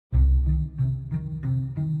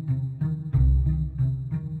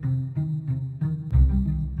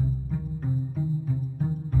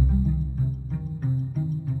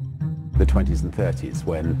1920s and 30s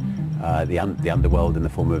when the underworld in the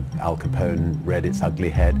form of Al Capone reared its ugly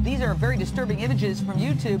head. These are very disturbing images from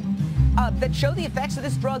YouTube that show the effects of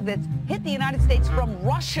this drug that's hit the United States from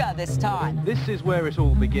Russia this time. This is where it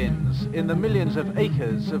all begins, in the millions of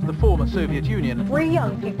acres of the former Soviet Union. 3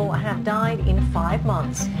 young people have died in 5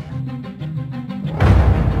 months.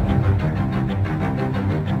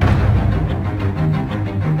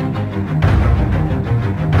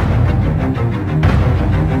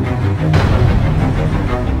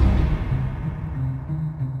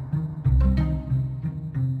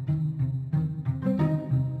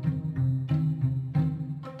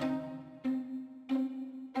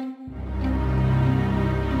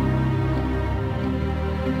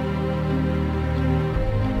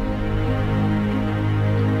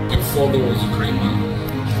 My father was a great man.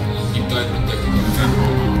 He died protecting my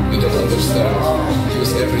family. You don't understand. He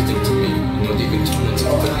was everything to me. Not even 2 months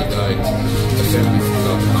after he died, the family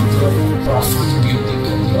forgot after food building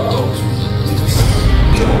and the dogs.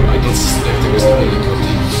 No, I don't suspect he was the only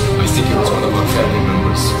guilty. I think he was one of our family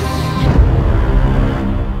members.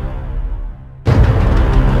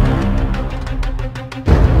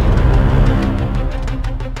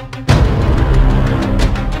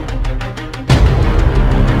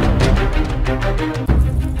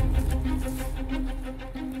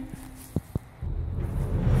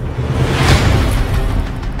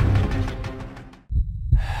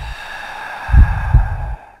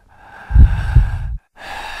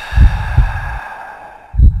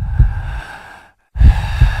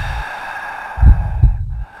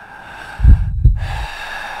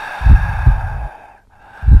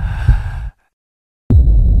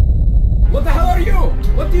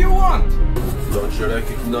 What do you want? Don't you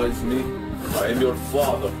recognize me? I am your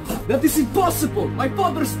father. That is impossible! My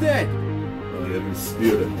father's dead! I am his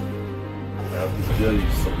spirit. I have to tell you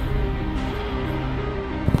something.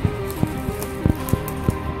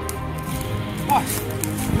 What?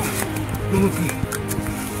 Okay.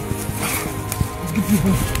 Let's get you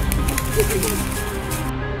home.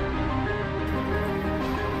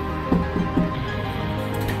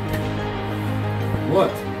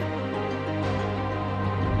 What?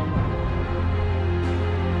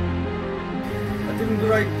 I didn't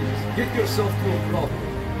write this. Get yourself to a problem.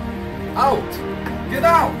 Out! Get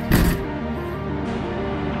out!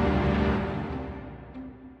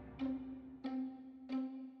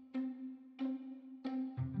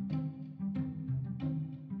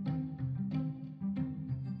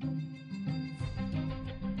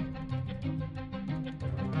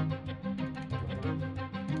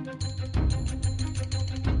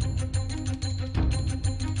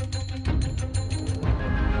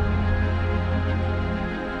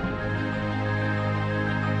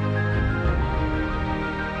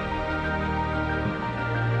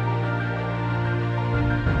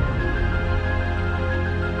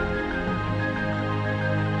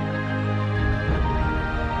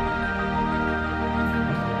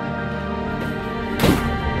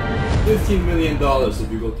 $15 million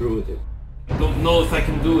if you go through with it. I don't know if I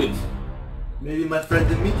can do it. Maybe my friend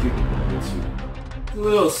Dimitri can convince you. He's a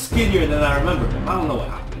little skinnier than I remember him. I don't know what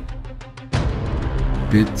happened.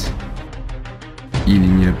 Byt или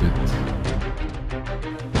не byt.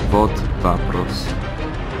 Вот вопрос.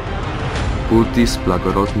 Kultis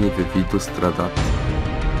благородный вывиду страдат.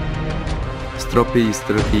 Стропи и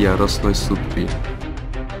страхи яростной судьбы.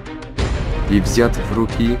 И взят в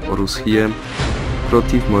руки оружие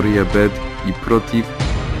против моря бед и против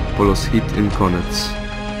полосхит им конец.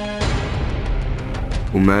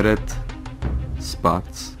 Умереть,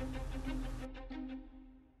 спать.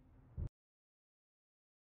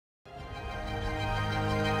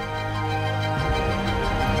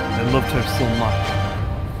 I loved her so much.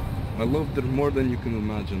 I loved her more than you can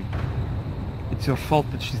imagine. It's your fault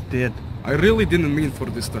that she's dead. I really didn't mean for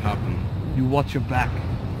this to happen. You watch your back.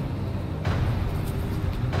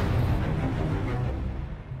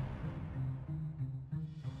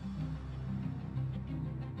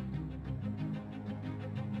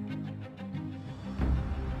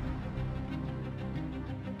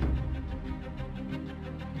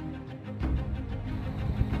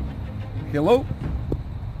 Hello?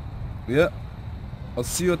 Yeah. I'll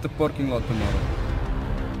see you at the parking lot tomorrow.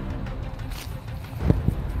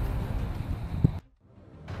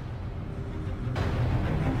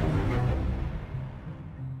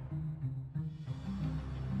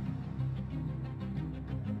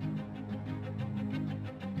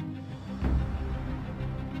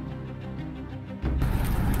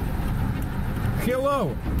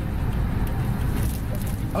 Hello!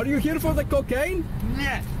 Are you here for the cocaine?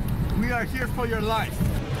 Yes, we are here for your life.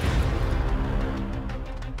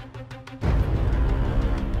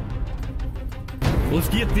 Let's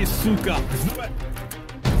get this suka.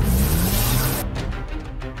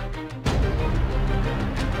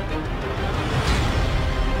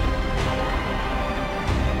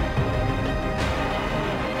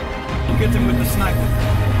 Get him with the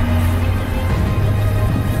sniper.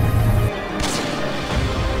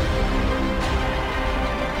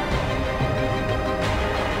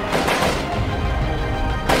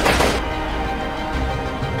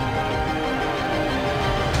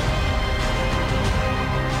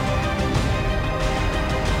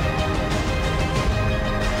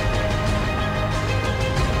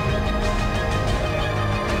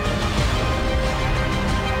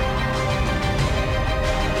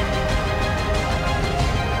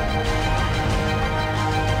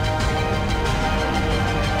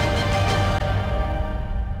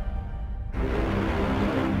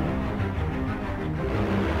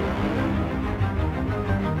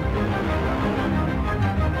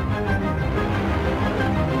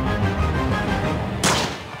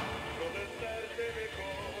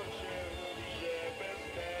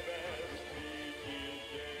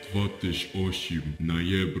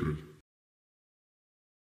 Noyembre